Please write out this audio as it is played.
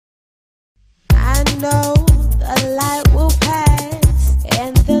know the light will pass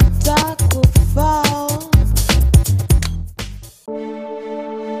and the dark will fall.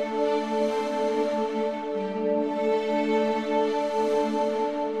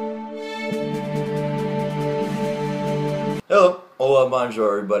 Hello, hola,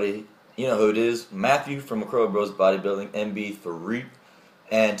 bonjour everybody. You know who it is, Matthew from Acro Bros Bodybuilding MB3.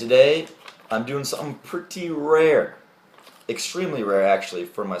 And today, I'm doing something pretty rare. Extremely rare, actually,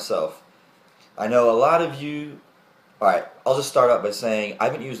 for myself. I know a lot of you... Alright, I'll just start out by saying I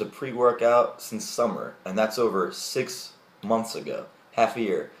haven't used a pre-workout since summer, and that's over 6 months ago. Half a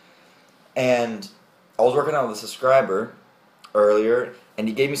year. And I was working out with a subscriber earlier, and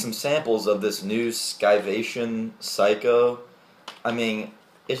he gave me some samples of this new Scivation Psycho. I mean,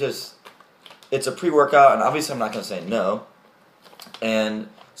 it's a pre-workout, and obviously I'm not going to say no. And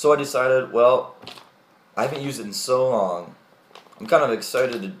so I decided, well, I haven't used it in so long. I'm kind of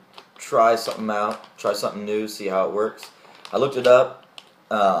excited to try something out, try something new, see how it works. I looked it up.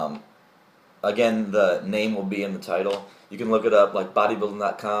 Again, the name will be in the title. You can look it up, like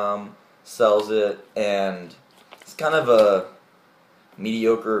bodybuilding.com sells it, and it's kind of a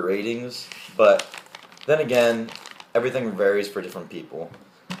mediocre ratings, but then again, everything varies for different people.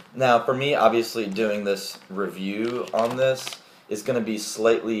 Now, for me, obviously, doing this review on this is going to be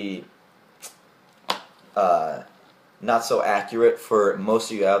slightly not so accurate for most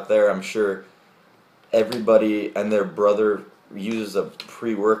of you out there. I'm sure everybody and their brother uses a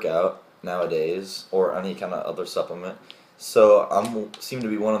pre-workout nowadays, or any kind of other supplement. So I seem to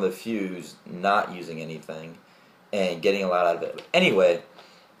be one of the few who's not using anything and getting a lot out of it. Anyway,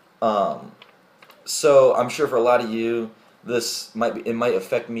 so I'm sure for a lot of you, it might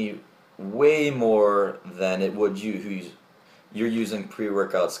affect me way more than it would you're using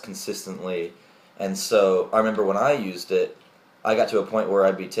pre-workouts consistently. And so I remember when I used it, I got to a point where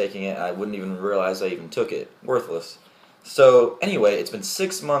I'd be taking it and I wouldn't even realize I even took it. Worthless. So anyway, it's been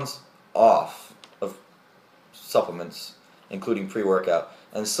 6 months off of supplements, including pre-workout.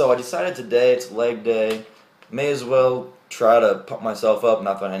 And so I decided today, it's leg day, may as well try to pump myself up,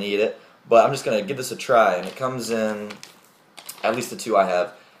 not that I need it, but I'm just going to give this a try. And it comes in, at least the two I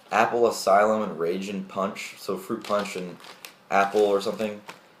have, Apple Asylum and Ragin' Punch, so fruit punch and apple or something.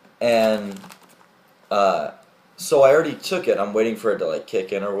 And so I already took it. I'm waiting for it to like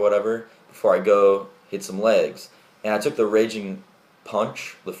kick in or whatever before I go hit some legs. And I took the Ragin'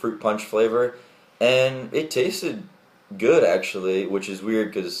 Punch, the fruit punch flavor, and it tasted good actually, which is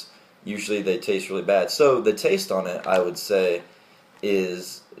weird because usually they taste really bad. So the taste on it, I would say,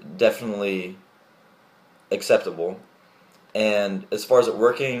 is definitely acceptable. And as far as it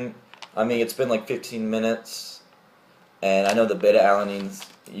working, I mean, it's been like 15 minutes, and I know the beta-alanines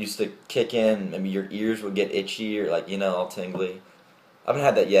used to kick in, maybe your ears would get itchy or like, you know, all tingly. I haven't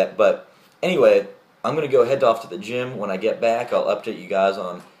had that yet, but anyway, I'm going to go head off to the gym. When I get back, I'll update you guys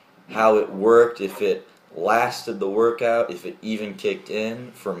on how it worked, if it lasted the workout, if it even kicked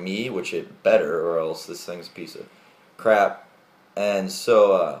in for me, which it better, or else this thing's a piece of crap. And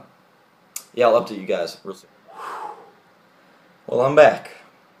so, yeah, I'll update you guys real soon. Well, I'm back.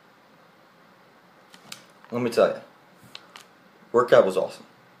 Let me tell you, workout was awesome.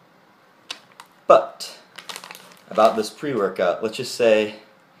 But about this pre-workout, let's just say,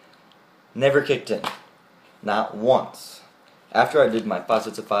 never kicked in. Not once. After I did my 5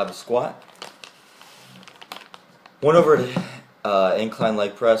 sets of 5 squat, went over to incline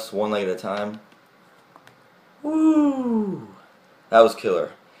leg press, one leg at a time. Woo! That was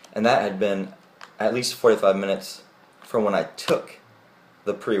killer. And that had been at least 45 minutes from when I took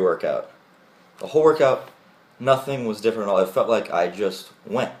the pre-workout. The whole workout, nothing was different at all. It felt like I just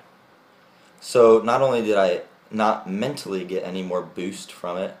went. So not only did I not mentally get any more boost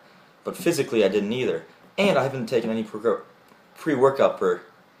from it, but physically I didn't either. And I haven't taken any pre-workout for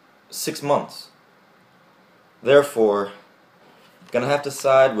 6 months. Therefore, I'm going to have to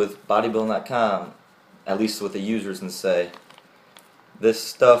side with bodybuilding.com, at least with the users, and say, this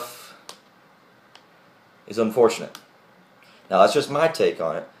stuff is unfortunate. Now, that's just my take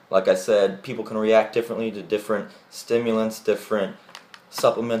on it. Like I said, people can react differently to different stimulants, different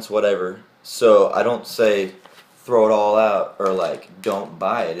supplements, whatever. So I don't say throw it all out, or like don't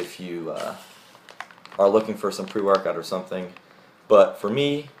buy it if you are looking for some pre-workout or something. But for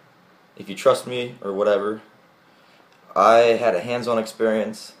me, if you trust me or whatever, I had a hands-on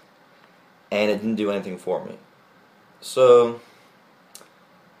experience and it didn't do anything for me. So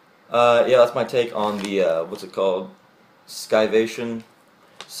yeah, that's my take on the what's it called, Scivation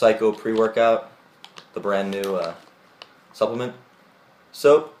Psycho pre-workout, the brand new supplement.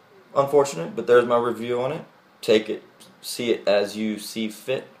 So unfortunate, but there's my review on it. Take it, see it as you see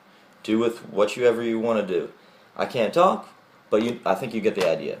fit. do with whatever you want to do. I can't talk, but I think you get the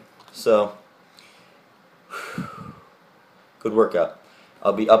idea. So, good workout.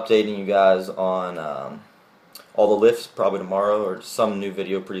 I'll be updating you guys on all the lifts probably tomorrow, or some new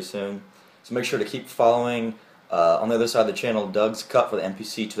video pretty soon. So make sure to keep following on the other side of the channel, Doug's Cut for the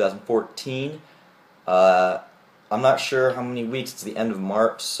NPC 2014. I'm not sure how many weeks. It's the end of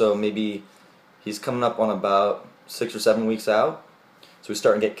March, so maybe he's coming up on about 6 or 7 weeks out. So we're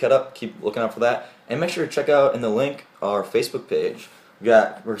starting to get cut up. Keep looking out for that. And make sure to check out in the link our Facebook page.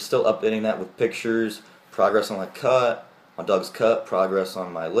 We're still updating that with pictures, progress on my cut, on Doug's Cut, progress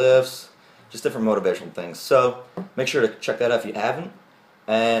on my lifts, just different motivational things. So make sure to check that out if you haven't.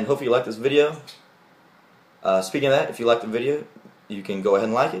 And hopefully you like this video. Speaking of that, if you like the video, you can go ahead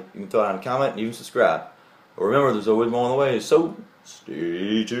and like it. You can throw it on a comment and even subscribe. But remember, there's always more on the way, so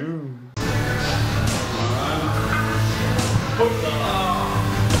stay tuned.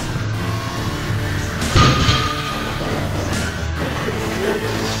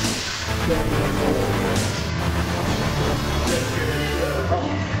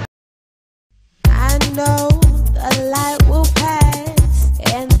 I know